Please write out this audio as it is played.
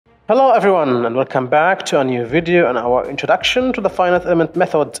Hello everyone, and welcome back to a new video on our Introduction to the Finite Element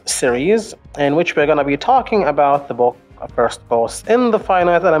Method series, in which we're going to be talking about the book First Course in the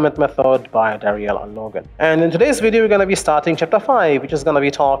Finite Element Method by Dariel and Logan. And in today's video, we're going to be starting chapter 5, which is going to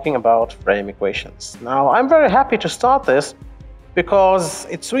be talking about frame equations. Now, I'm very happy to start this because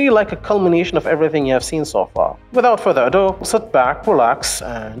it's really like a culmination of everything you have seen so far. Without further ado, sit back, relax,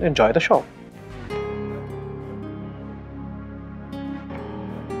 and enjoy the show.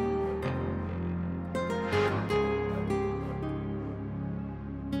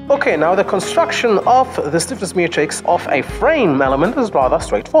 Okay, now the construction of the stiffness matrix of a frame element is rather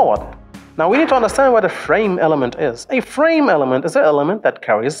straightforward. Now we need to understand what a frame element is. A frame element is an element that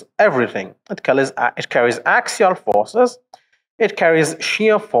carries everything. It carries axial forces, it carries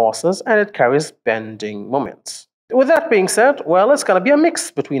shear forces, and it carries bending moments. With that being said, well, it's going to be a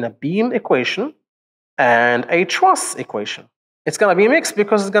mix between a beam equation and a truss equation. It's going to be a mix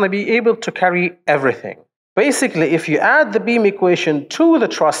because it's going to be able to carry everything. Basically, if you add the beam equation to the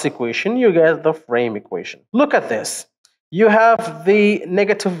truss equation, you get the frame equation. Look at this. You have the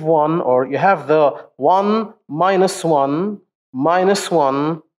 -1, or you have the 1, -1,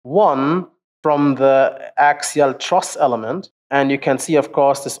 -1, 1 from the axial truss element. And you can see, of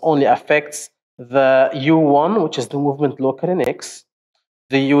course, this only affects the U1, which is the movement local in X,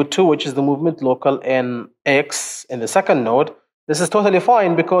 the U2, which is the movement local in X in the second node. This is totally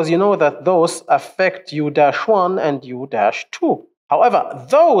fine because you know that those affect U-1 and U-2. However,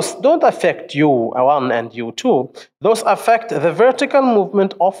 those don't affect U1 and U2. Those affect the vertical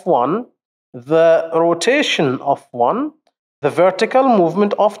movement of 1, the rotation of 1, the vertical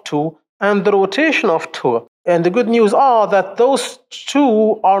movement of 2, and the rotation of 2. And the good news are that those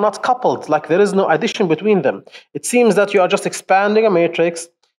two are not coupled, like there is no addition between them. It seems that you are just expanding a matrix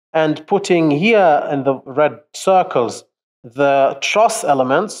and putting here in the red circles the truss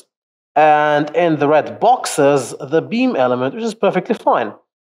elements, and in the red boxes the beam element, which is perfectly fine.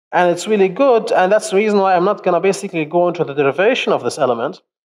 And it's really good, and that's the reason why I'm not going to basically go into the derivation of this element,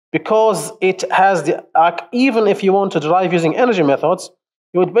 because it has the, even if you want to derive using energy methods,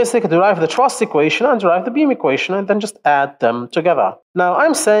 you would basically derive the truss equation and derive the beam equation and then just add them together. Now,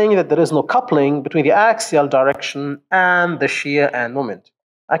 I'm saying that there is no coupling between the axial direction and the shear and moment.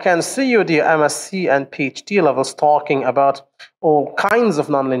 I can see you, dear MSc and PhD levels, talking about all kinds of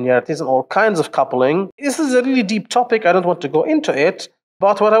nonlinearities and all kinds of coupling. This is a really deep topic. I don't want to go into it.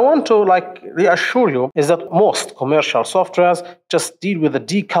 But what I want to reassure you is that most commercial softwares just deal with the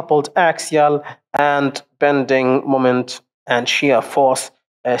decoupled axial and bending moment and shear force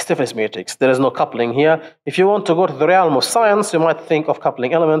stiffness matrix. There is no coupling here. If you want to go to the realm of science, you might think of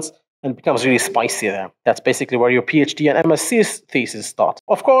coupling elements, and it becomes really spicy there. That's basically where your PhD and MSc thesis start.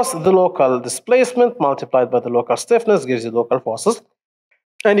 Of course, the local displacement multiplied by the local stiffness gives you local forces.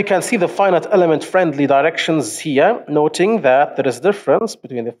 And you can see the finite element friendly directions here, noting that there is a difference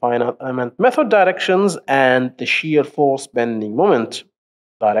between the finite element method directions and the shear force bending moment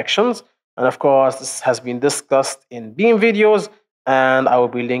directions. And of course, this has been discussed in beam videos, and I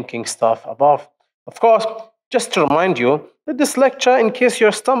will be linking stuff above. Of course, just to remind you that this lecture, in case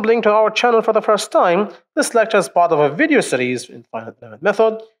you're stumbling to our channel for the first time, this lecture is part of a video series in Finite Element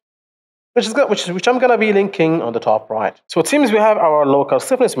Method, which I'm going to be linking on the top right. So it seems we have our local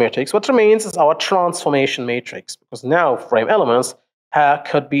stiffness matrix. What remains is our transformation matrix, because now frame elements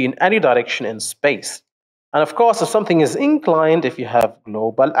could be in any direction in space. And of course, if something is inclined, if you have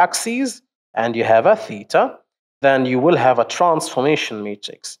global axes and you have a theta, then you will have a transformation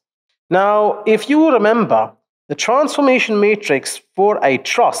matrix. Now, if you remember, the transformation matrix for a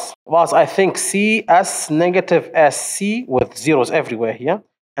truss was, I think, C S negative SC with zeros everywhere here,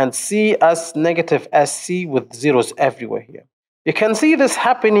 and C S negative SC with zeros everywhere here. You can see this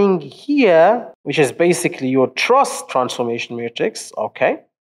happening here, which is basically your truss transformation matrix, okay?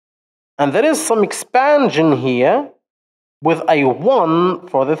 And there is some expansion here with a 1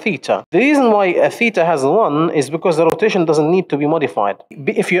 for the theta. The reason why a theta has a 1 is because the rotation doesn't need to be modified.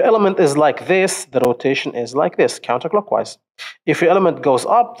 If your element is like this, the rotation is like this, counterclockwise. If your element goes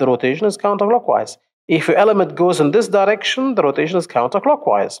up, the rotation is counterclockwise. If your element goes in this direction, the rotation is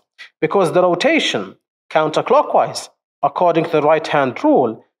counterclockwise. Because the rotation, counterclockwise, according to the right-hand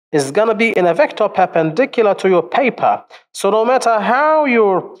rule, is going to be in a vector perpendicular to your paper. So no matter how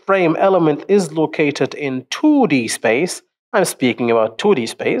your frame element is located in 2D space, I'm speaking about 2D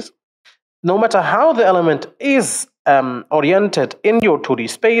space, no matter how the element is oriented in your 2D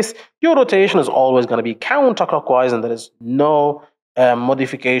space, your rotation is always going to be counterclockwise, and there is no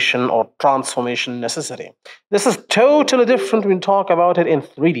modification or transformation necessary. This is totally different when we talk about it in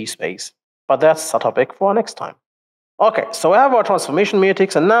 3D space, but that's a topic for next time. Okay, so we have our transformation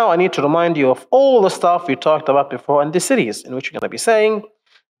matrix, and now I need to remind you of all the stuff we talked about before in this series, in which we're going to be saying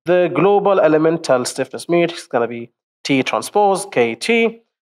the global elemental stiffness matrix is going to be T transpose KT.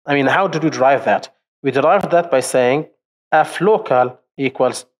 I mean, how did we derive that? We derived that by saying F local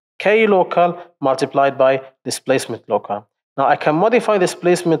equals K local multiplied by displacement local. Now, I can modify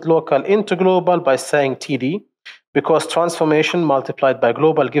displacement local into global by saying TD, because transformation multiplied by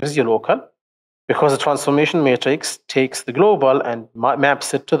global gives you local. Because the transformation matrix takes the global and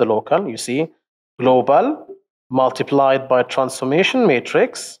maps it to the local, you see, global multiplied by transformation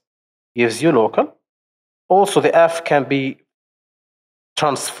matrix gives you local. Also, the F can be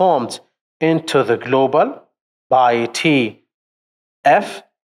transformed into the global by TF.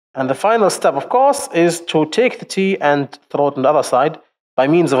 And the final step, of course, is to take the T and throw it on the other side by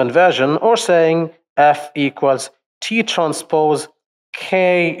means of inversion, or saying F equals T transpose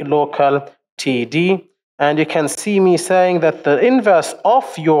K local TD. And you can see me saying that the inverse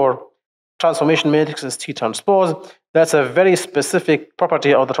of your transformation matrix is T transpose. That's a very specific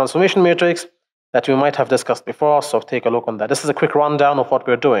property of the transformation matrix that we might have discussed before, so take a look on that. This is a quick rundown of what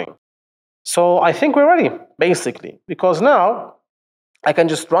we're doing. So I think we're ready, basically, because now I can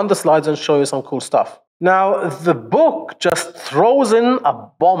just run the slides and show you some cool stuff. Now, the book just throws in a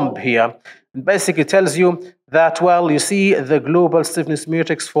bomb here and basically tells you that, well, you see, the global stiffness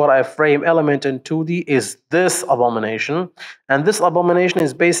matrix for a frame element in 2D is this abomination. And this abomination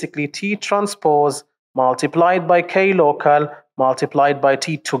is basically T transpose multiplied by K local multiplied by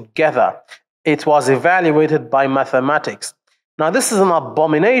T together. It was evaluated by mathematics. Now, this is an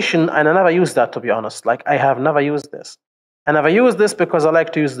abomination, and I never used that, to be honest. Like, I have never used this. And I've used this because I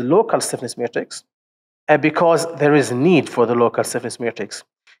like to use the local stiffness matrix, and because there is need for the local stiffness matrix.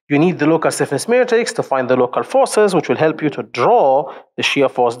 You need the local stiffness matrix to find the local forces, which will help you to draw the shear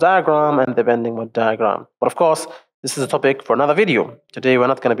force diagram and the bending moment diagram. But of course, this is a topic for another video. Today, we're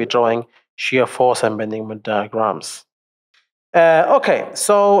not going to be drawing shear force and bending moment diagrams. Okay,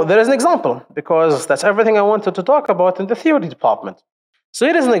 so there is an example, because that's everything I wanted to talk about in the theory department. So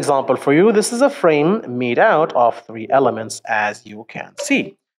here is an example for you. This is a frame made out of 3 elements, as you can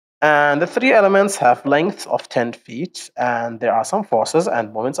see. And the 3 elements have lengths of 10 feet, and there are some forces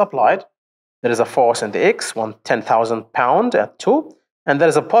and moments applied. There is a force in the X, 10,000 pounds at 2, and there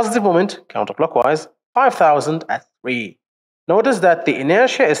is a positive moment, counterclockwise, 5,000 at 3. Notice that the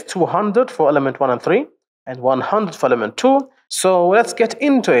inertia is 200 for element 1 and 3, and 100 for element 2. So let's get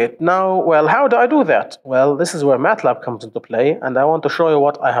into it. Now, well, how do I do that? Well, this is where MATLAB comes into play, and I want to show you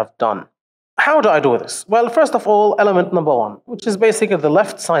what I have done. How do I do this? Well, first of all, element number 1, which is basically the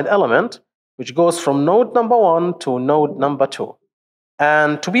left side element, which goes from node number 1 to node number 2.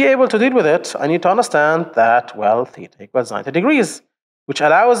 And to be able to deal with it, I need to understand that, well, theta equals 90 degrees, which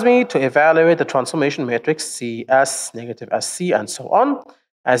allows me to evaluate the transformation matrix CS, negative SC, and so on,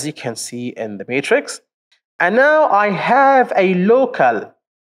 as you can see in the matrix. And now I have a local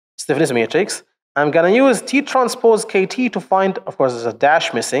stiffness matrix. I'm going to use T transpose KT to find, of course, there's a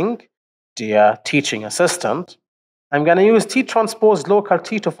dash missing, dear teaching assistant. I'm going to use T transpose local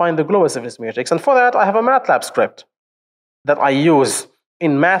T to find the global stiffness matrix. And for that, I have a MATLAB script that I use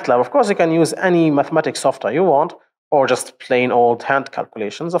in MATLAB. Of course, you can use any mathematics software you want, or just plain old hand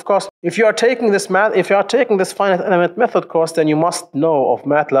calculations. Of course, if you are taking this finite element method course, then you must know of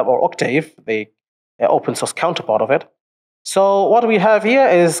MATLAB or Octave, the open source counterpart of it. So what we have here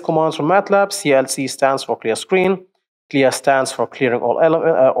is commands from MATLAB. CLC stands for clear screen. Clear stands for clearing all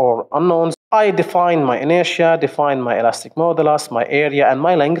or unknowns. I define my inertia, define my elastic modulus, my area, and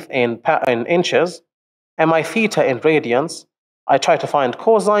my length in inches, and my theta in radians. I try to find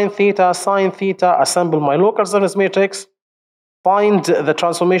cosine theta, sine theta, assemble my local stiffness matrix, find the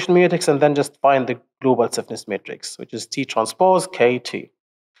transformation matrix, and then just find the global stiffness matrix, which is T transpose KT.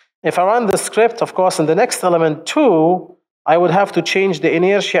 If I run the script, of course, in the next element 2, I would have to change the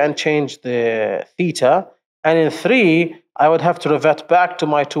inertia and change the theta. And in 3, I would have to revert back to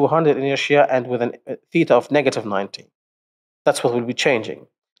my 200 inertia and with a theta of negative 90. That's what we'll be changing.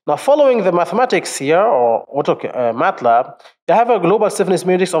 Now, following the mathematics here, or MATLAB, you have a global stiffness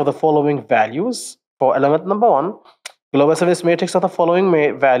matrix of the following values for element number 1, global stiffness matrix of the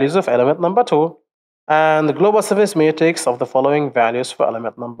following values of element number 2, and the global stiffness matrix of the following values for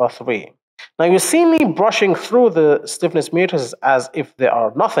element number 3. Now, you see me brushing through the stiffness matrices as if they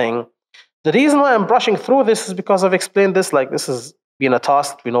are nothing. The reason why I'm brushing through this is because I've explained this like this has been a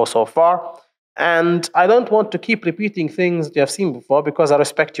task we know so far. And I don't want to keep repeating things you have seen before because I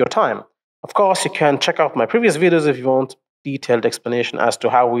respect your time. Of course, you can check out my previous videos if you want detailed explanation as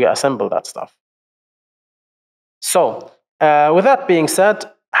to how we assemble that stuff. So, with that being said,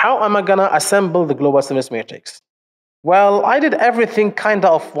 how am I going to assemble the global stiffness matrix? Well, I did everything kind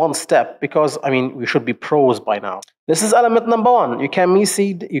of one step because, I mean, we should be pros by now. This is element number 1. You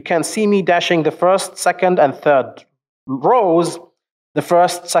can see me dashing the first, second, and third rows, the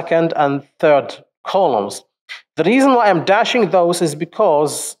first, second, and third columns. The reason why I'm dashing those is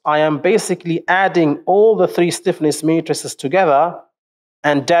because I am basically adding all the 3 stiffness matrices together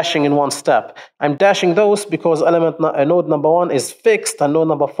and dashing in one step. I'm dashing those because node number 1 is fixed and node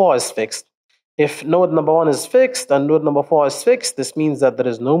number 4 is fixed. If node number 1 is fixed and node number 4 is fixed, this means that there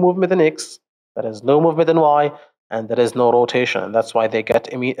is no movement in X, there is no movement in Y, and there is no rotation. And that's why they get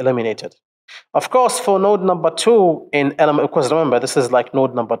eliminated. Of course, for node number 2 in element, of course, remember, this is like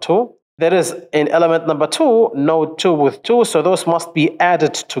node number 2. There is in element number 2, node 2 with 2, so those must be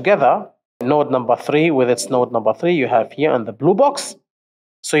added together. Node number 3 with its node number 3, you have here in the blue box.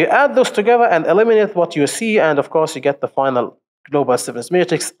 So you add those together and eliminate what you see, and of course, you get the final global stiffness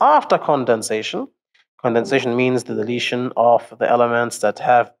matrix after condensation. Condensation means the deletion of the elements that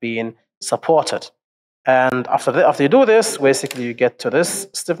have been supported. And after you do this, basically you get to this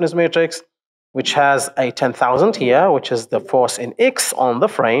stiffness matrix, which has a 10,000 here, which is the force in X on the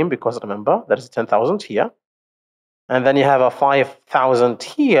frame, because remember, there is 10,000 here. And then you have a 5,000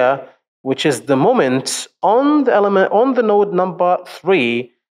 here, which is the moment on the element on the node number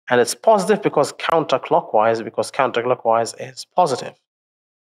 3, and it's positive because counterclockwise is positive.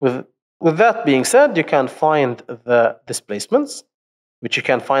 With that being said, you can find the displacements, which you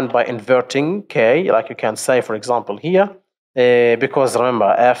can find by inverting K, like you can say, for example, here, because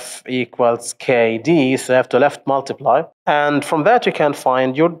remember, F equals KD, so you have to left multiply, and from that you can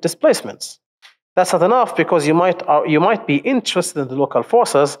find your displacements. That's not enough because you might be interested in the local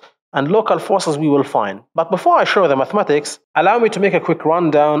forces, and local forces we will find. But before I show the mathematics, allow me to make a quick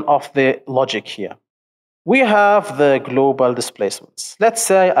rundown of the logic here. We have the global displacements. Let's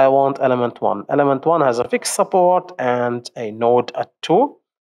say I want element 1. Element 1 has a fixed support and a node at 2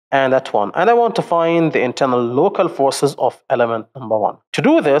 and at 1. And I want to find the internal local forces of element number 1. To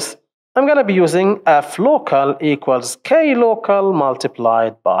do this, I'm going to be using F local equals K local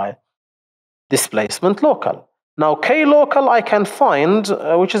multiplied by displacement local. Now, K local I can find,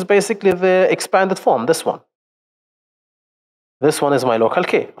 which is basically the expanded form, this one. This one is my local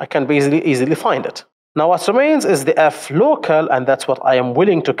K. I can easily find it. Now, what remains is the F local, and that's what I am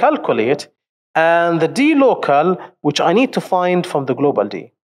willing to calculate, and the D local, which I need to find from the global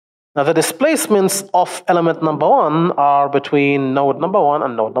D. Now, the displacements of element number 1 are between node number 1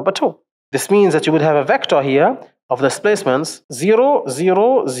 and node number 2. This means that you would have a vector here of displacements 0,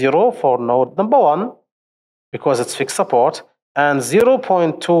 0, 0 for node number 1, because it's fixed support, and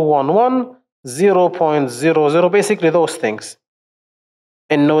 0.211, 0.00, basically those things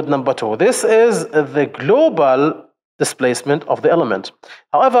in node number 2. This is the global displacement of the element.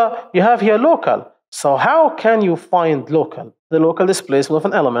 However, you have here local. So how can you find local? The local displacement of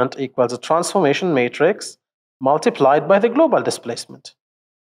an element equals a transformation matrix multiplied by the global displacement.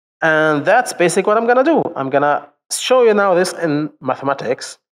 And that's basically what I'm going to do. I'm going to show you now this in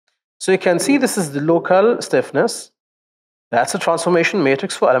mathematics. So you can see this is the local stiffness. That's the transformation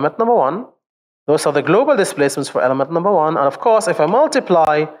matrix for element number 1. Those are the global displacements for element number 1. And of course, if I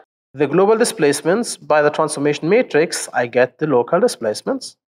multiply the global displacements by the transformation matrix, I get the local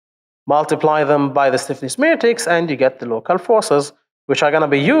displacements. Multiply them by the stiffness matrix, and you get the local forces, which are going to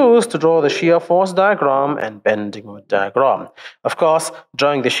be used to draw the shear force diagram and bending moment diagram. Of course,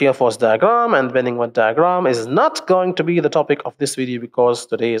 drawing the shear force diagram and bending moment diagram is not going to be the topic of this video because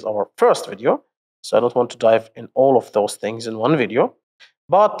today is our first video. So I don't want to dive in all of those things in one video.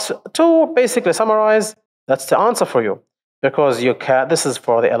 But to basically summarize, that's the answer for you. Because this is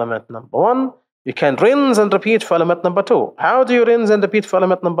for the element number 1. You can rinse and repeat for element number 2. How do you rinse and repeat for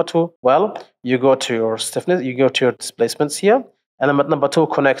element number 2? Well, you go to your stiffness, you go to your displacements here. Element number 2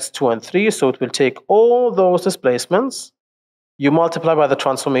 connects 2 and 3, so it will take all those displacements. You multiply by the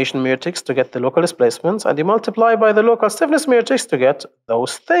transformation matrix to get the local displacements, and you multiply by the local stiffness matrix to get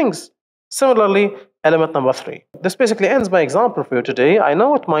those things. Similarly, element number 3. This basically ends my example for you today. I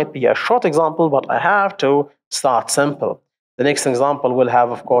know it might be a short example, but I have to start simple. The next example will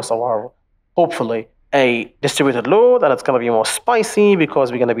have, of course, hopefully a distributed load, and it's going to be more spicy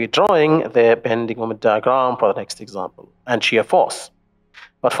because we're going to be drawing the bending moment diagram for the next example and shear force.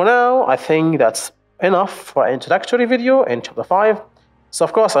 But for now, I think that's enough for an introductory video in chapter 5. So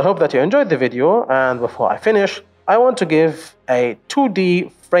of course, I hope that you enjoyed the video, and before I finish, I want to give a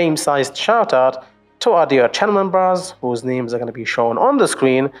 2D frame-sized shout out to our dear channel members whose names are going to be shown on the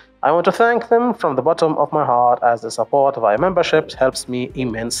screen. I want to thank them from the bottom of my heart, as the support via memberships helps me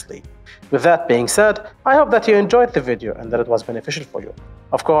immensely. With that being said, I hope that you enjoyed the video and that it was beneficial for you.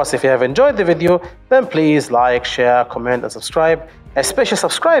 Of course, if you have enjoyed the video, then please like, share, comment and subscribe, especially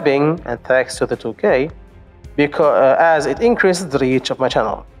subscribing, and thanks to the 2K, because as it increases the reach of my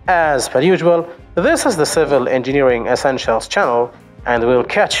channel. As per usual, this is the Civil Engineering Essentials channel, and we'll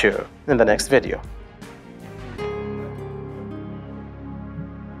catch you in the next video.